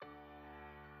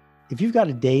if you've got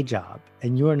a day job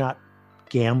and you're not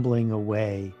gambling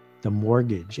away the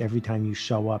mortgage every time you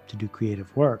show up to do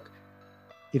creative work,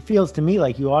 it feels to me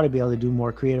like you ought to be able to do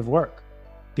more creative work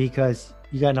because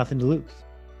you got nothing to lose.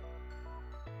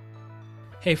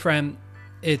 Hey friend,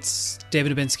 it's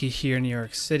David Dubinsky here in New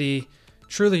York City.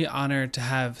 Truly honored to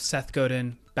have Seth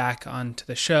Godin back onto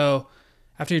the show.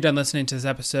 After you're done listening to this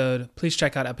episode, please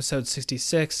check out episode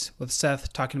 66 with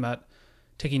Seth talking about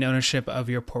taking ownership of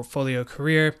your portfolio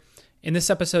career. In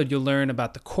this episode, you'll learn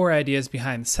about the core ideas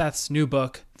behind Seth's new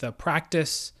book, The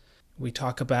Practice. We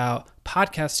talk about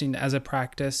podcasting as a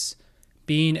practice,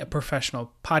 being a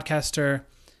professional podcaster,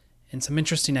 and some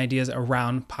interesting ideas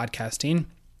around podcasting,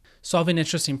 solving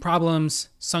interesting problems,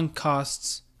 sunk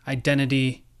costs,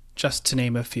 identity, just to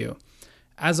name a few.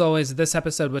 As always, this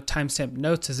episode with timestamp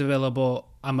notes is available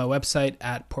on my website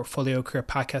at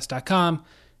portfoliocareerpodcast.com.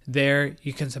 There,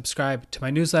 you can subscribe to my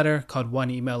newsletter called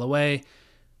One Email Away,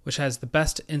 which has the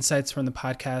best insights from the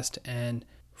podcast and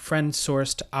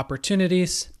friend-sourced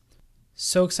opportunities.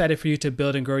 So excited for you to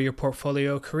build and grow your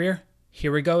portfolio career.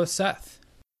 Here we go with Seth.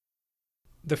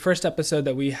 The first episode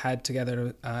that we had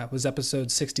together was episode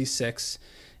 66,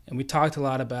 and we talked a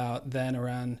lot about then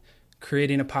around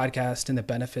creating a podcast and the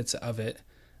benefits of it.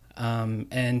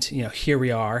 And here we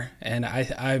are, and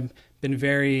I've been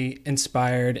very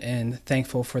inspired and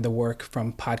thankful for the work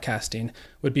from podcasting.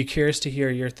 Would be curious to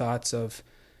hear your thoughts of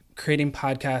creating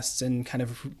podcasts and kind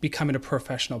of becoming a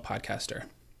professional podcaster.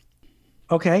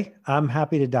 Okay, I'm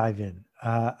happy to dive in.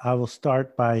 I will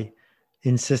start by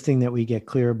insisting that we get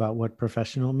clear about what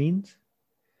professional means,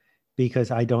 because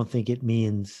I don't think it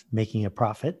means making a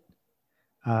profit.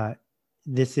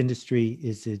 This industry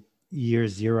is at year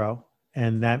zero,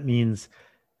 and that means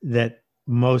that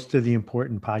most of the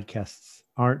important podcasts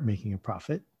aren't making a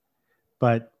profit,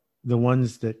 but the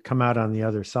ones that come out on the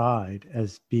other side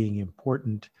as being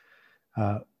important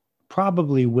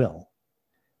probably will.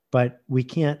 But we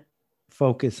can't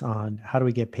focus on how do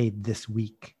we get paid this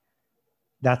week.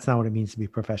 That's not what it means to be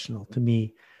professional. To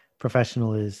me,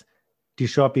 professional is, do you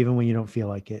show up even when you don't feel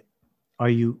like it? Are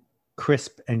you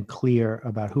crisp and clear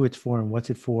about who it's for and what's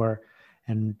it for?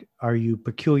 And are you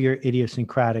peculiar,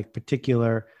 idiosyncratic,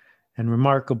 particular, and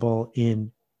remarkable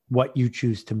in what you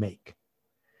choose to make?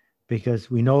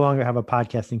 Because we no longer have a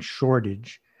podcasting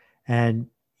shortage, and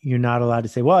you're not allowed to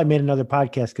say, well, I made another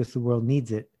podcast because the world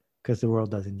needs it, because the world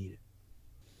doesn't need it.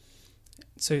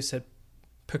 So you said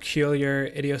peculiar,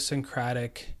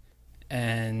 idiosyncratic,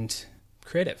 and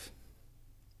creative.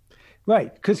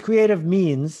 Right, because creative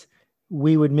means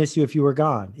we would miss you if you were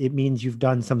gone. It means you've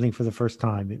done something for the first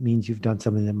time. It means you've done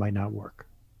something that might not work.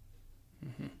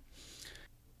 Mm-hmm.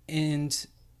 And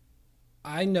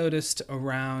I noticed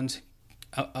around,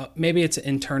 maybe it's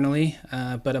internally,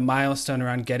 but a milestone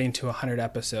around getting to 100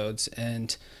 episodes,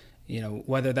 and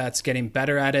whether that's getting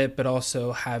better at it, but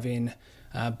also having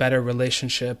better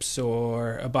relationships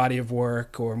or a body of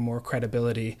work or more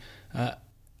credibility.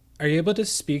 Are you able to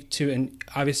speak to, and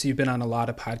obviously you've been on a lot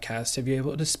of podcasts, have you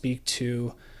able to speak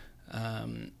to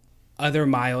other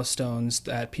milestones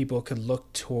that people could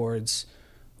look towards,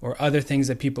 or other things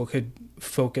that people could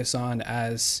focus on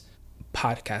as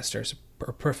podcasters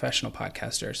or professional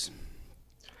podcasters?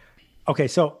 Okay,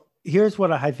 so here's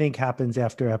what I think happens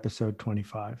after episode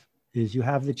 25, is you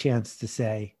have the chance to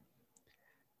say,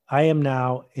 I am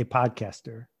now a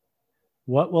podcaster.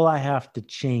 What will I have to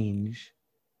change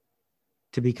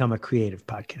to become a creative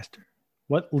podcaster?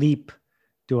 What leap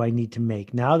do I need to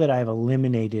make now that I've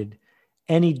eliminated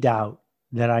any doubt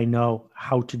that I know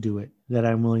how to do it, that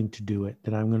I'm willing to do it,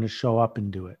 that I'm going to show up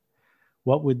and do it?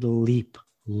 What would the leap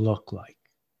look like?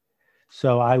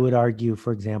 So I would argue,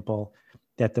 for example,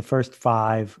 that the first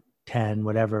 5, 10,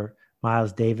 whatever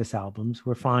Miles Davis albums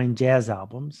were fine jazz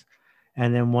albums.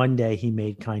 And then one day he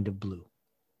made Kind of Blue,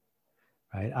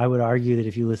 right? I would argue that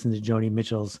if you listen to Joni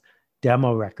Mitchell's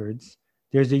demo records,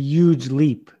 there's a huge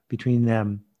leap between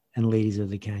them and Ladies of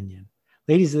the Canyon.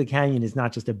 Ladies of the Canyon is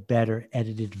not just a better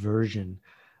edited version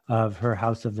of her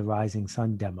House of the Rising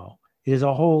Sun demo. It is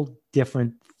a whole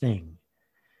different thing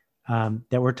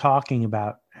that we're talking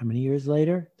about how many years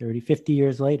later? 30, 50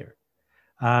 years later.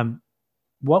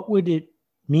 What would it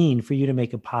mean for you to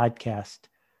make a podcast,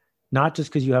 not just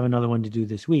because you have another one to do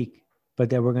this week, but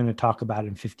that we're going to talk about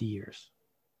in 50 years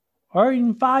or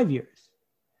in 5 years?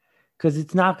 Because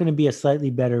it's not going to be a slightly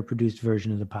better produced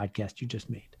version of the podcast you just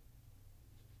made.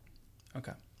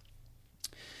 Okay.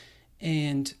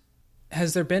 And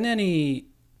has there been any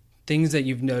things that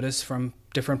you've noticed from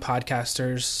different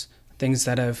podcasters, things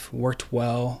that have worked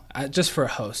well, just for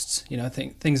hosts,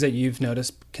 things that you've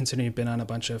noticed considering you've been on a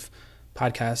bunch of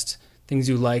podcasts, things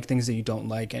you like, things that you don't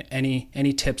like?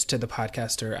 Any tips to the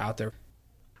podcaster out there?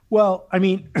 Well, I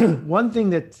mean, one thing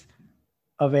that's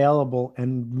available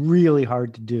and really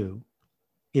hard to do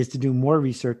is to do more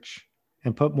research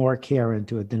and put more care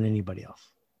into it than anybody else.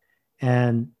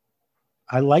 And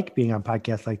I like being on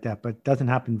podcasts like that, but it doesn't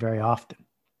happen very often,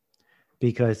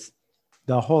 because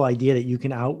the whole idea that you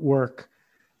can outwork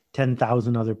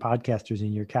 10,000 other podcasters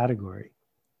in your category,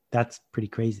 that's pretty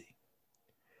crazy.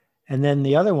 And then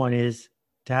the other one is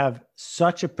to have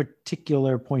such a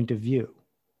particular point of view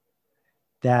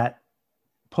that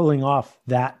pulling off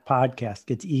that podcast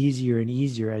gets easier and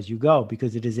easier as you go,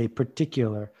 because it is a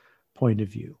particular point of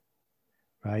view,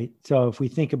 right? So if we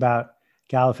think about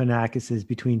Galifianakis's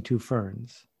Between Two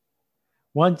Ferns,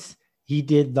 once he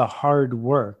did the hard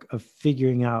work of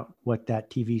figuring out what that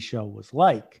TV show was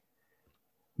like,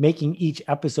 making each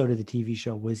episode of the TV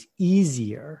show was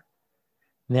easier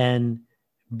than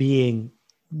being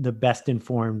the best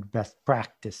informed, best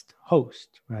practiced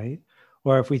host, right?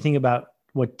 Or if we think about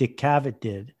what Dick Cavett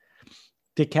did,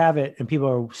 Dick Cavett, and people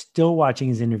are still watching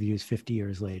his interviews 50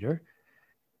 years later,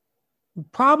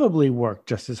 probably worked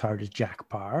just as hard as Jack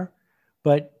Parr,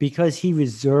 but because he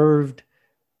reserved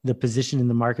the position in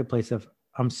the marketplace of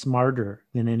I'm smarter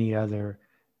than any other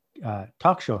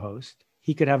talk show host,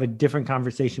 he could have a different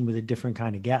conversation with a different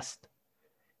kind of guest.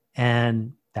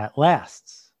 And that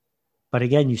lasts. But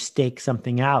again, you stake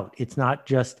something out. It's not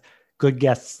just good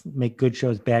guests make good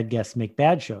shows, bad guests make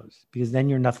bad shows, because then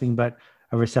you're nothing but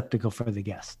a receptacle for the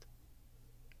guest.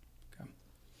 Okay.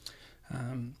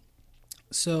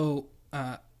 So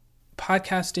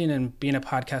podcasting and being a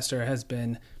podcaster has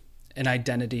been an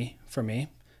identity for me.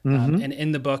 Mm-hmm. And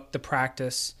in the book, The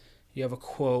Practice, you have a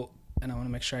quote, and I want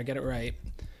to make sure I get it right.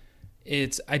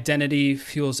 It's identity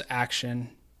fuels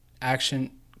action.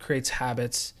 Action creates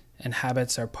habits, and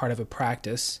habits are part of a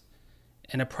practice.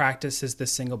 And a practice is the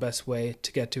single best way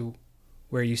to get to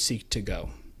where you seek to go.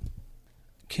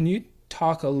 Can you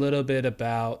talk a little bit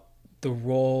about the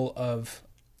role of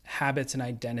habits and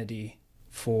identity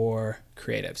for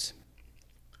creatives?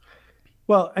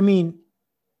 Well, I mean,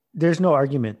 there's no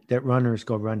argument that runners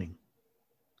go running.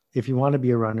 If you want to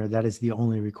be a runner, that is the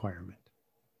only requirement.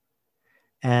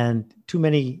 And too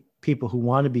many people who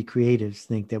want to be creatives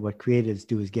think that what creatives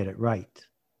do is get it right.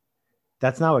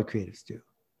 That's not what creatives do.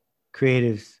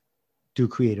 Creatives do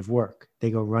creative work.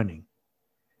 They go running.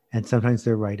 And sometimes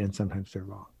they're right and sometimes they're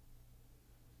wrong.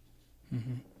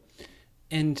 Mm-hmm.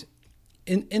 And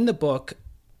in the book,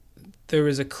 there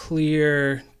is a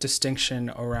clear distinction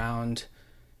around,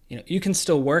 you can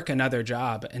still work another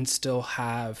job and still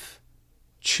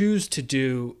choose to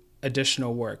do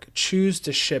additional work, choose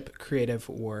to ship creative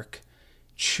work,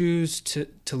 choose to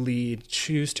lead,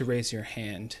 choose to raise your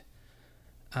hand.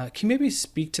 Can you maybe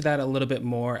speak to that a little bit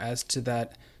more, as to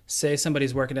that, say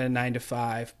somebody's working at a 9 to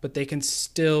 5, but they can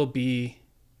still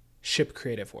ship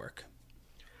creative work?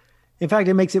 In fact,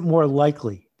 it makes it more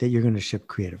likely that you're going to ship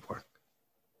creative work.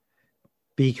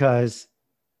 Because,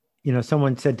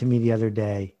 someone said to me the other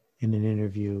day in an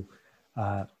interview,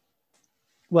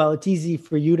 well, it's easy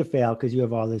for you to fail because you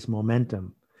have all this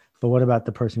momentum, but what about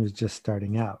the person who's just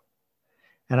starting out?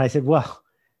 And I said, well,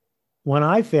 when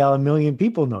I fail, 1 million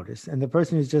people notice, and the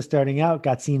person who's just starting out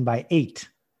got seen by 8.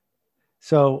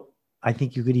 So I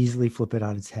think you could easily flip it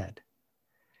on its head.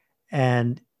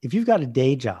 And if you've got a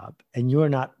day job and you're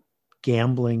not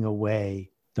gambling away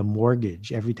the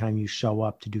mortgage every time you show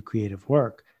up to do creative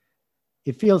work,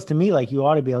 it feels to me like you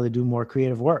ought to be able to do more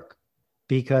creative work,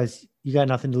 because you got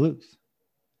nothing to lose.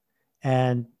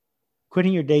 And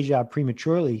quitting your day job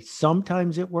prematurely,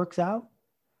 sometimes it works out,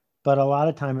 but a lot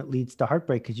of time it leads to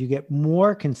heartbreak, because you get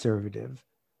more conservative,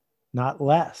 not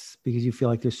less, because you feel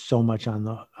like there's so much on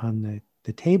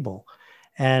the table.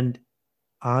 And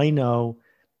I know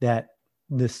that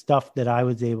the stuff that I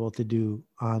was able to do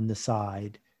on the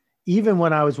side, even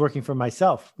when I was working for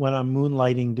myself, when I'm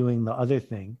moonlighting doing the other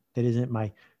thing that isn't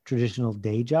my traditional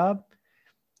day job,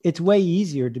 it's way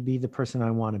easier to be the person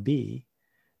I want to be,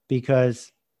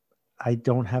 because I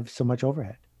don't have so much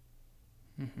overhead.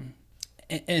 Mm-hmm.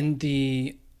 And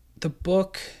the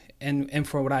book, and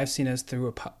for what I've seen is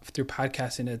through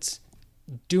podcasting, it's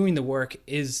doing the work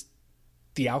is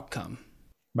the outcome.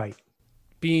 Right.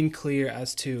 Being clear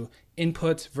as to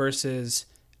input versus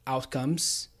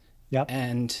outcomes. Yep.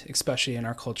 And especially in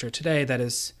our culture today, that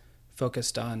is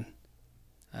focused on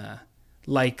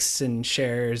likes and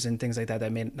shares and things like that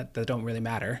that don't really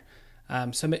matter.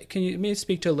 So can you maybe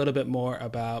speak to a little bit more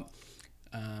about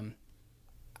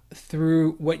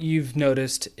through what you've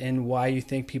noticed and why you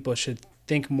think people should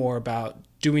think more about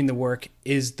doing the work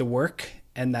is the work,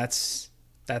 and that's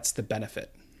the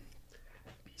benefit?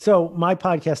 So my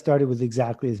podcast started with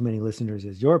exactly as many listeners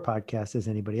as your podcast, as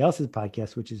anybody else's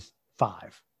podcast, which is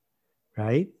 5,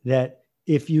 right? That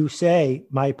if you say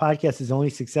my podcast is only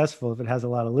successful if it has a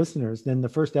lot of listeners, then the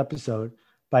first episode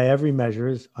by every measure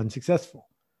is unsuccessful.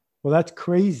 Well, that's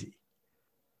crazy.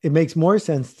 It makes more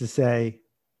sense to say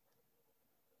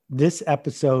this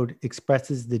episode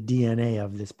expresses the DNA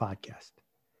of this podcast.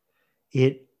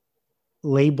 It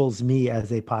labels me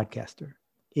as a podcaster.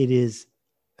 It is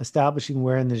establishing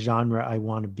where in the genre I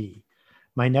want to be.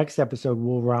 My next episode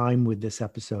will rhyme with this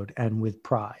episode and with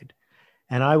pride.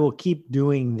 And I will keep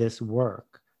doing this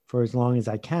work for as long as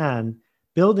I can,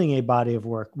 building a body of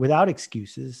work without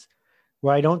excuses,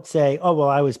 where I don't say, oh, well,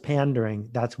 I was pandering,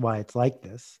 that's why it's like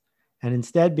this. And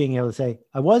instead being able to say,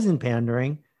 I wasn't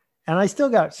pandering, and I still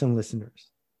got some listeners.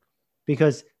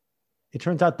 Because it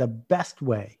turns out the best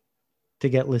way to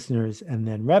get listeners and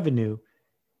then revenue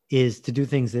is to do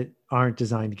things that aren't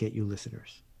designed to get you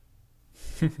listeners.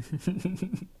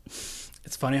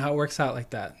 It's funny how it works out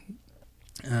like that.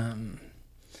 And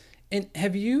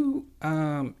have you,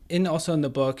 and also in the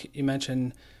book, you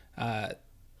mentioned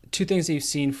 2 things that you've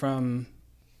seen from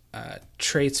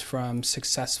traits from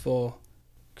successful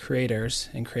creators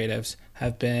and creatives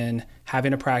have been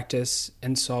having a practice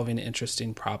and solving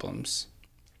interesting problems.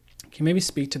 Can you maybe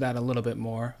speak to that a little bit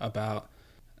more about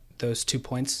those 2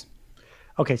 points?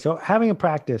 Okay, so having a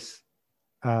practice,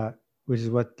 which is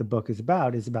what the book is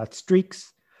about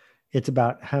streaks. It's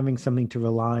about having something to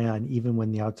rely on even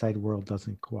when the outside world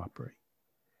doesn't cooperate.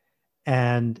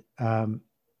 And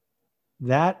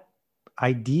that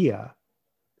idea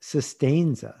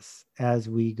sustains us as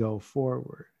we go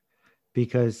forward,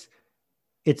 because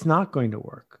it's not going to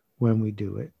work when we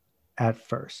do it at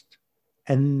first.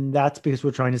 And that's because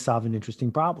we're trying to solve an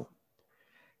interesting problem.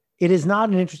 It is not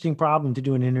an interesting problem to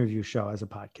do an interview show as a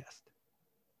podcast.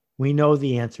 We know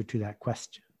the answer to that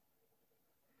question.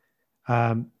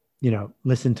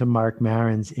 Listen to Marc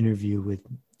Maron's interview with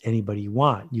anybody you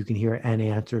want. You can hear an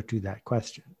answer to that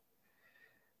question.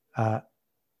 On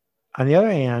the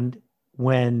other hand,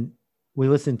 when we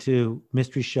listen to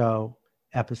Mystery Show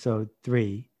episode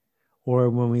 3, or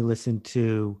when we listen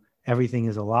to Everything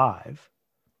is Alive,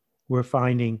 we're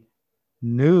finding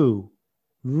new,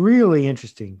 really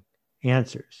interesting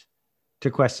answers to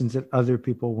questions that other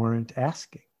people weren't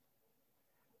asking.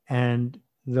 And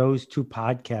those 2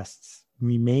 podcasts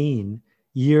remain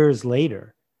years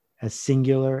later as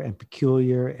singular and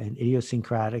peculiar and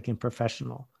idiosyncratic and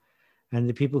professional. And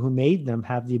the people who made them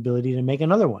have the ability to make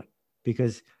another one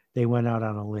because they went out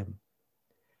on a limb.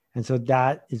 And so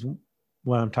that is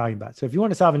what I'm talking about. So if you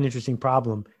want to solve an interesting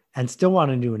problem and still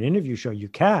want to do an interview show, you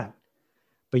can,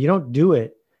 but you don't do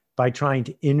it by trying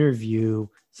to interview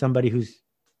somebody who's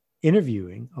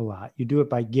interviewing a lot. You do it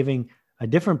by giving a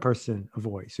different person a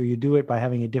voice. So you do it by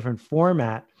having a different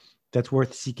format that's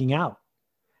worth seeking out.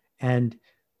 And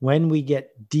when we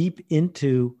get deep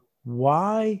into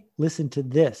why listen to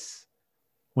this,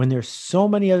 when there's so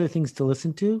many other things to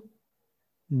listen to,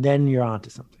 then you're onto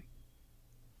something.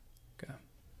 Okay.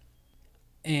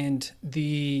 And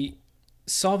the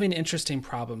solving interesting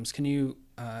problems, can you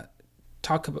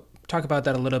talk about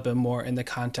that a little bit more in the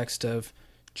context of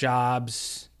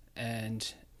jobs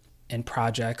and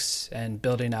projects and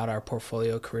building out our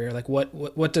portfolio career? Like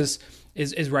what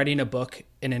is writing a book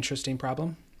an interesting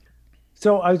problem?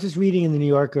 So I was just reading in the New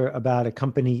Yorker about a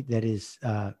company that is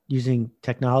using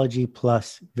technology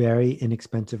plus very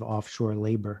inexpensive offshore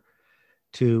labor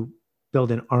to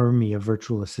build an army of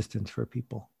virtual assistants for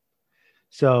people.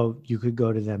 So you could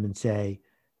go to them and say,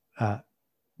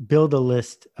 build a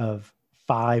list of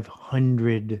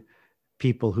 500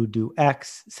 people who do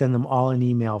X, send them all an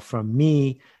email from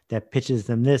me that pitches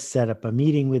them this, set up a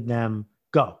meeting with them,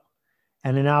 go.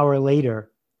 And an hour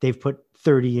later, they've put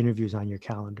 30 interviews on your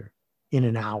calendar in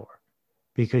an hour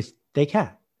because they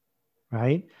can,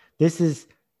 right? This is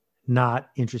not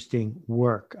interesting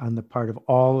work on the part of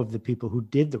all of the people who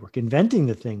did the work. Inventing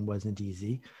the thing wasn't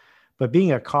easy, but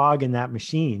being a cog in that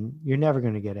machine, you're never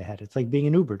going to get ahead. It's like being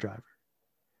an Uber driver.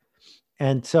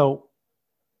 And so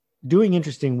doing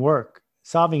interesting work,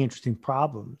 solving interesting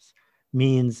problems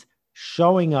means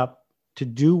showing up to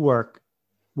do work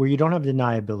where you don't have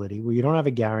deniability, where you don't have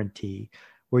a guarantee,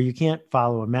 where you can't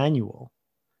follow a manual,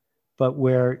 but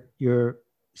where you're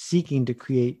seeking to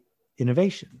create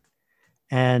innovation.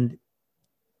 And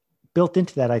built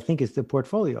into that, I think, is the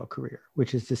portfolio career,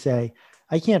 which is to say,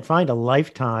 I can't find a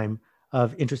lifetime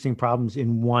of interesting problems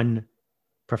in one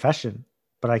profession,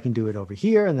 but I can do it over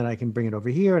here, and then I can bring it over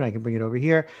here, and I can bring it over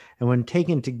here. And when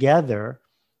taken together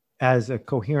as a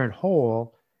coherent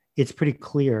whole, it's pretty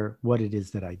clear what it is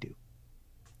that I do.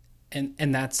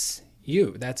 And that's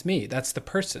you. That's me. That's the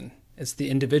person. It's the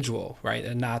individual, right?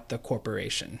 And not the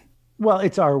corporation. Well,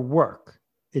 it's our work.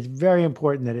 It's very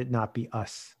important that it not be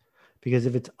us, because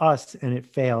if it's us and it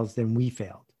fails, then we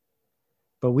failed.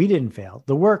 But we didn't fail.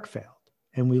 The work failed.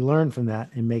 And we learn from that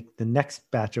and make the next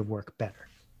batch of work better.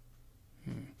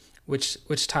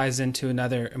 Which ties into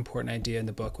another important idea in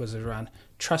the book, was around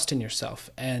trust in yourself.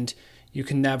 And you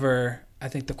can never, I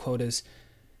think the quote is,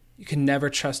 you can never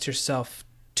trust yourself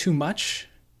too much,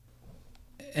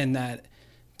 and that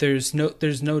there's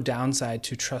no downside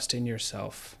to trusting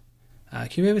yourself. Can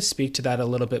you maybe speak to that a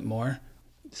little bit more?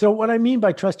 So what I mean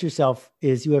by trust yourself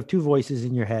is you have two voices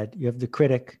in your head. You have the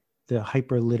critic, the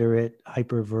hyper-literate,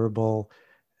 hyper-verbal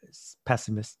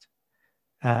pessimist.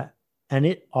 And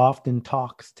it often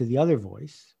talks to the other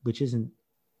voice, which isn't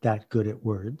that good at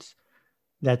words,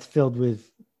 that's filled with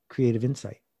creative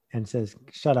insight and says,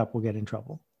 shut up, we'll get in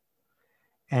trouble.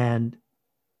 And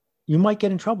you might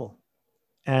get in trouble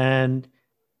and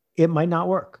it might not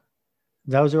work.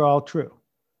 Those are all true.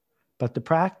 But the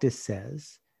practice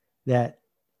says that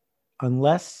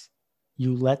unless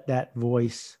you let that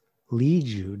voice lead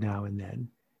you now and then,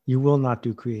 you will not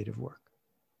do creative work.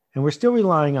 And we're still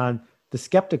relying on the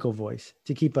skeptical voice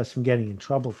to keep us from getting in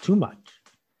trouble too much.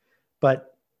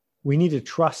 But we need to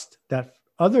trust that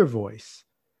other voice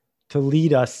to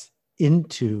lead us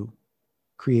into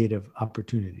creative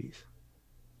opportunities.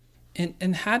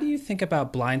 And how do you think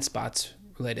about blind spots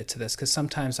related to this? Because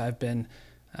sometimes I've been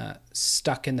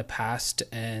stuck in the past,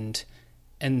 and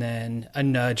then a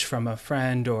nudge from a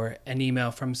friend or an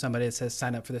email from somebody that says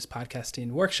sign up for this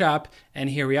podcasting workshop, and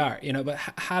here we are. But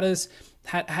how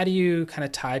do you kind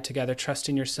of tie together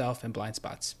trusting yourself and blind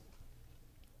spots?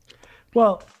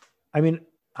 Well, I mean,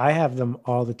 I have them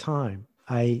all the time.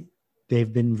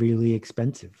 They've been really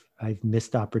expensive. I've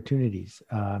missed opportunities.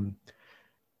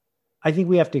 I think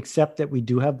we have to accept that we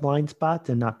do have blind spots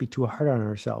and not be too hard on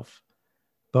ourselves.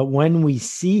 But when we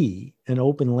see an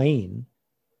open lane,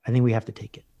 I think we have to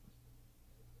take it.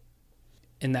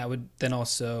 And that would then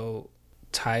also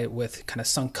tie it with kind of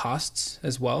sunk costs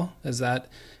as well. Is that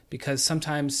because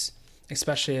sometimes,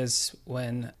 especially as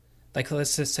when, like,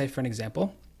 let's just say for an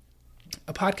example,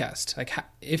 a podcast, like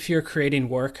if you're creating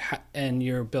work and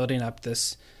you're building up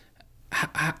this,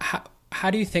 how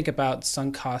do you think about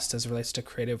sunk costs as it relates to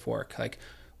creative work? Like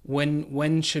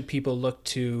when should people look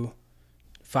to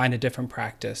find a different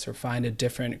practice or find a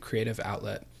different creative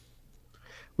outlet?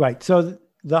 Right. So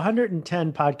the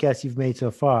 110 podcasts you've made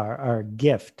so far are a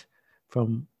gift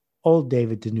from old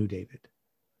David to new David.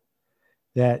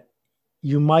 That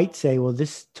you might say, well,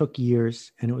 this took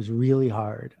years and it was really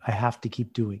hard. I have to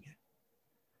keep doing it.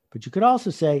 But you could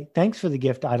also say, thanks for the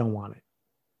gift. I don't want it.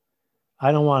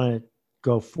 I don't want to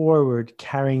go forward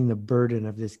carrying the burden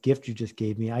of this gift you just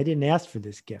gave me. I didn't ask for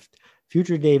this gift.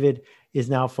 Future David is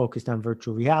now focused on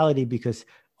virtual reality because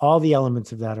all the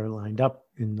elements of that are lined up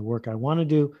in the work I want to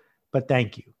do. But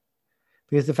thank you.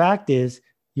 Because the fact is,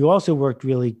 you also worked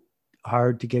really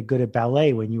hard to get good at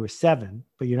ballet when you were 7,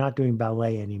 but you're not doing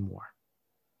ballet anymore.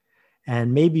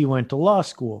 And maybe you went to law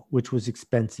school, which was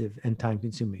expensive and time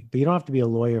consuming, but you don't have to be a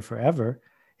lawyer forever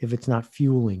if it's not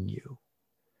fueling you.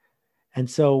 And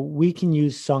so we can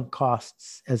use sunk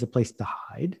costs as a place to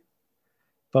hide,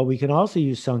 but we can also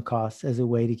use sunk costs as a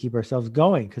way to keep ourselves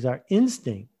going, because our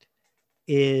instinct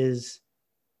is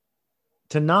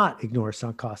to not ignore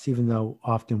sunk costs, even though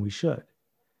often we should.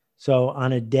 So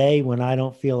on a day when I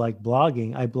don't feel like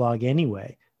blogging, I blog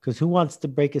anyway, because who wants to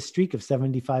break a streak of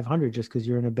 7,500 just because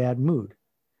you're in a bad mood?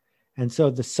 And so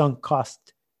the sunk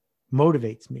cost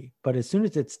motivates me. But as soon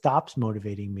as it stops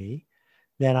motivating me,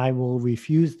 then I will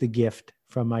refuse the gift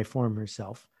from my former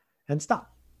self and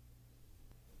stop.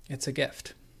 It's a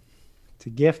gift. It's a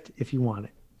gift if you want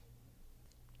it.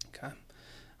 Okay.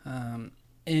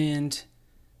 And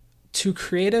to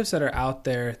creatives that are out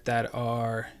there that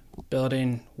are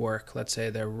building work, let's say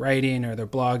they're writing or they're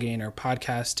blogging or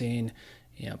podcasting,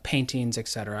 paintings,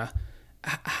 etc.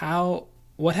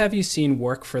 What have you seen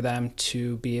work for them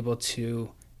to be able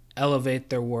to elevate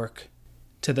their work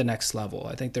to the next level?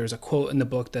 I think there's a quote in the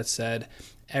book that said,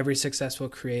 every successful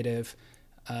creative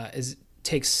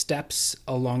takes steps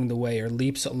along the way or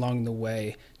leaps along the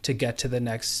way to get to the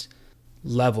next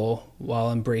level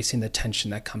while embracing the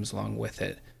tension that comes along with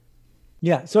it.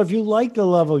 Yeah. So if you like the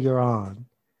level you're on,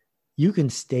 you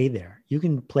can stay there. You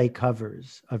can play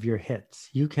covers of your hits.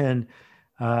 You can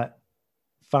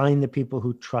find the people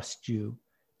who trust you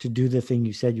to do the thing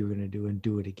you said you were going to do and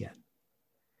do it again.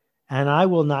 And I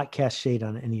will not cast shade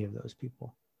on any of those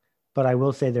people, but I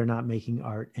will say they're not making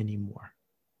art anymore.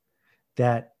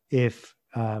 That if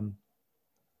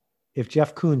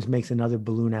Jeff Koons makes another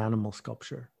balloon animal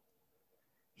sculpture,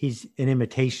 he's an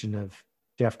imitation of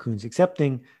Jeff Koons,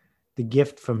 accepting the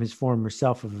gift from his former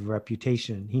self of a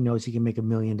reputation. He knows he can make $1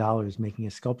 million making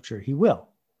a sculpture. He will.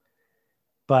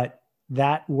 But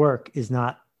that work is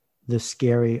not the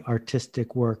scary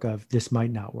artistic work of this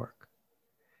might not work.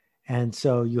 And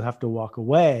so you have to walk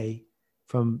away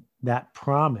from that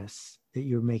promise that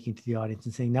you're making to the audience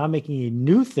and saying, now I'm making a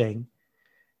new thing.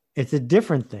 It's a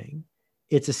different thing.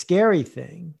 It's a scary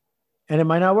thing. And it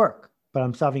might not work, but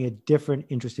I'm solving a different,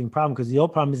 interesting problem, because the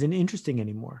old problem isn't interesting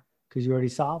anymore because you already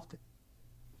solved it.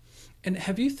 And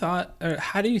have you thought, or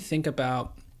how do you think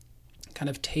about kind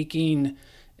of taking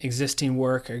existing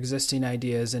work or existing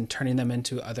ideas and turning them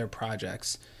into other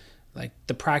projects? Like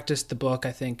The Practice, the book,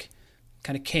 I think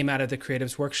kind of came out of the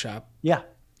Creatives Workshop. Yeah.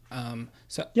 I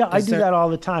do that all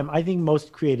the time. I think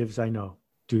most creatives I know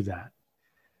do that.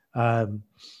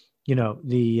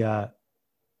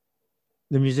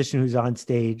 The musician who's on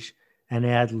stage and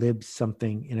ad libs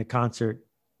something in a concert,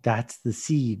 that's the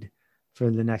seed for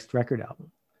the next record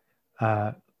album.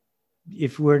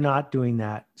 If we're not doing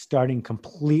that, starting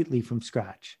completely from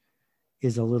scratch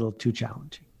is a little too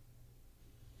challenging.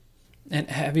 And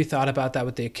have you thought about that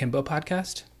with the Akimbo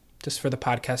podcast? Just for the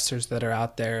podcasters that are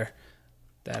out there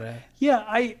that... Yeah,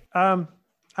 I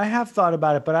have thought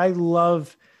about it, but I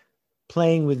love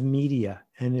playing with media.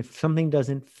 And if something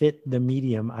doesn't fit the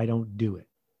medium, I don't do it.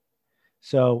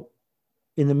 So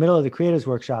in the middle of the Creatives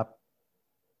Workshop,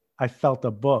 I felt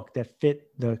a book that fit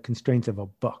the constraints of a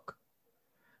book.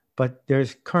 But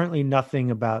there's currently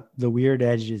nothing about the weird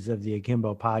edges of the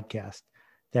Akimbo podcast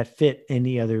that fit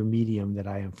any other medium that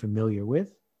I am familiar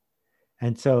with.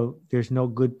 And so there's no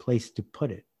good place to put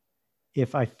it.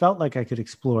 If I felt like I could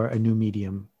explore a new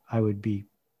medium, I would be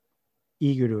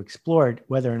eager to explore it.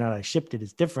 Whether or not I shipped it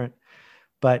is different.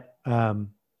 But there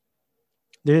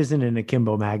isn't an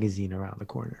Akimbo magazine around the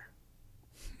corner.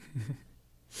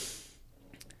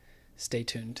 Stay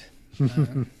tuned.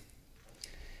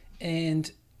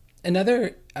 And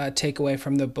another takeaway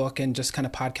from the book and just kind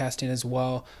of podcasting as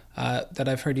well that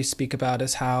I've heard you speak about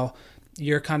is how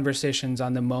your Conversations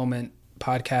on the Moment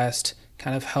podcast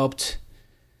kind of helped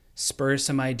spur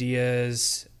some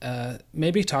ideas.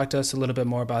 Maybe talk to us a little bit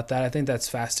more about that. I think that's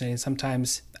fascinating.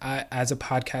 Sometimes as a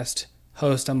podcast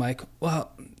host, I'm like,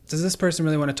 well, does this person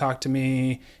really want to talk to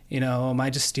me? Am I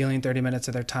just stealing 30 minutes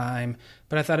of their time?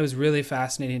 But I thought it was really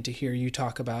fascinating to hear you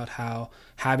talk about how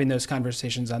having those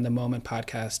Conversations on the Moment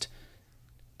podcast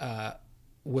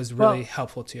was really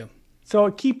helpful to you. So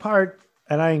a key part,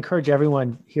 and I encourage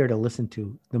everyone here to listen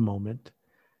to The Moment,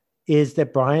 is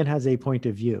that Brian has a point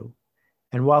of view.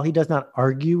 And while he does not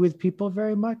argue with people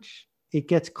very much, it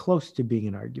gets close to being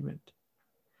an argument.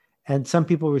 And some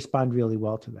people respond really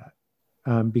well to that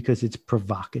because it's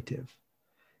provocative.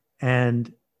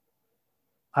 And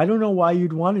I don't know why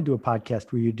you'd want to do a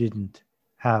podcast where you didn't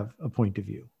have a point of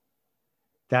view.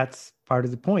 That's part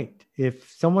of the point.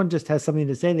 If someone just has something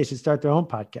to say, they should start their own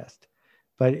podcast.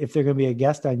 But if they're going to be a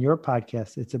guest on your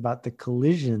podcast, it's about the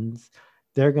collisions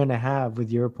they're going to have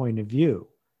with your point of view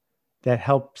that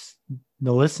helps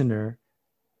the listener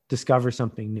discover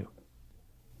something new.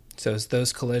 So it's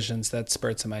those collisions that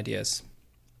spurred some ideas.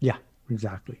 Yeah,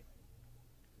 exactly.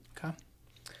 Okay.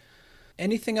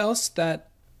 Anything else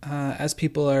that as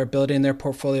people are building their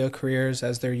portfolio careers,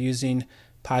 as they're using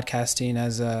podcasting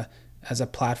as a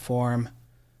platform?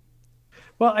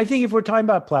 Well, I think if we're talking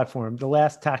about platform, the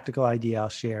last tactical idea I'll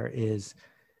share is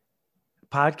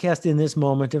podcast in this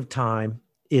moment of time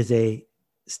is a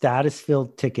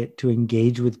status-filled ticket to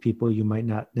engage with people you might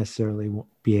not necessarily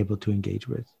be able to engage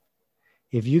with.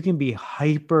 If you can be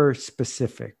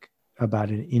hyper-specific about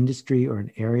an industry or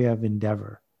an area of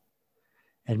endeavor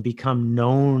and become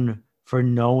known for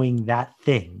knowing that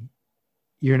thing,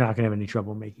 you're not going to have any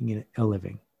trouble making it a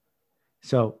living.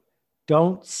 So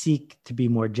don't seek to be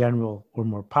more general or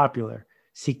more popular.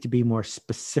 Seek to be more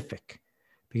specific.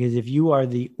 Because if you are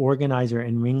the organizer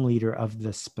and ringleader of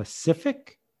the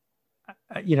specific,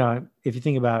 if you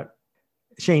think about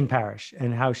Shane Parrish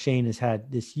and how Shane has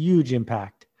had this huge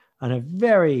impact on a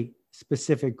very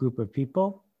specific group of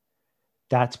people,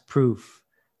 that's proof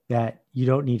that you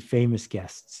don't need famous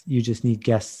guests. You just need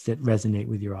guests that resonate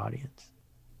with your audience.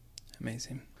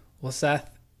 Amazing. Well,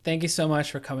 Seth, thank you so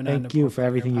much for coming on. Thank you for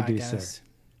everything you do, sir.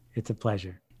 It's a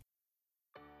pleasure.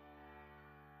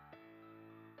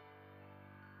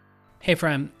 Hey,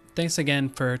 friend. Thanks again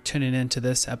for tuning in to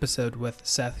this episode with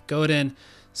Seth Godin.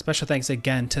 Special thanks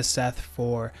again to Seth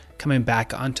for coming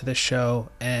back onto the show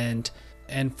and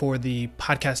for the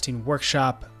podcasting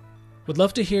workshop. Would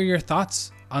love to hear your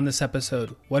thoughts on this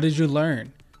episode. What did you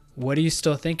learn? What are you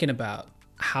still thinking about?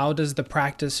 How does the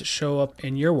practice show up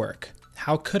in your work?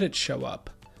 How could it show up?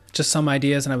 just some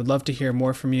ideas, and I would love to hear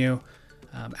more from you.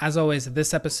 As always,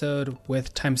 this episode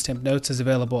with timestamp notes is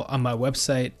available on my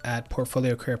website at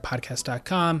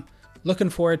portfoliocareerpodcast.com. Looking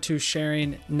forward to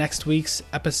sharing next week's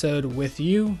episode with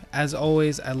you. As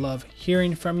always, I love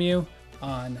hearing from you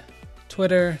on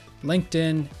Twitter,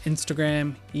 LinkedIn,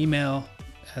 Instagram, email.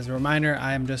 As a reminder,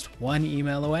 I am just one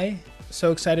email away.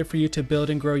 So excited for you to build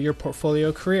and grow your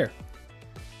portfolio career.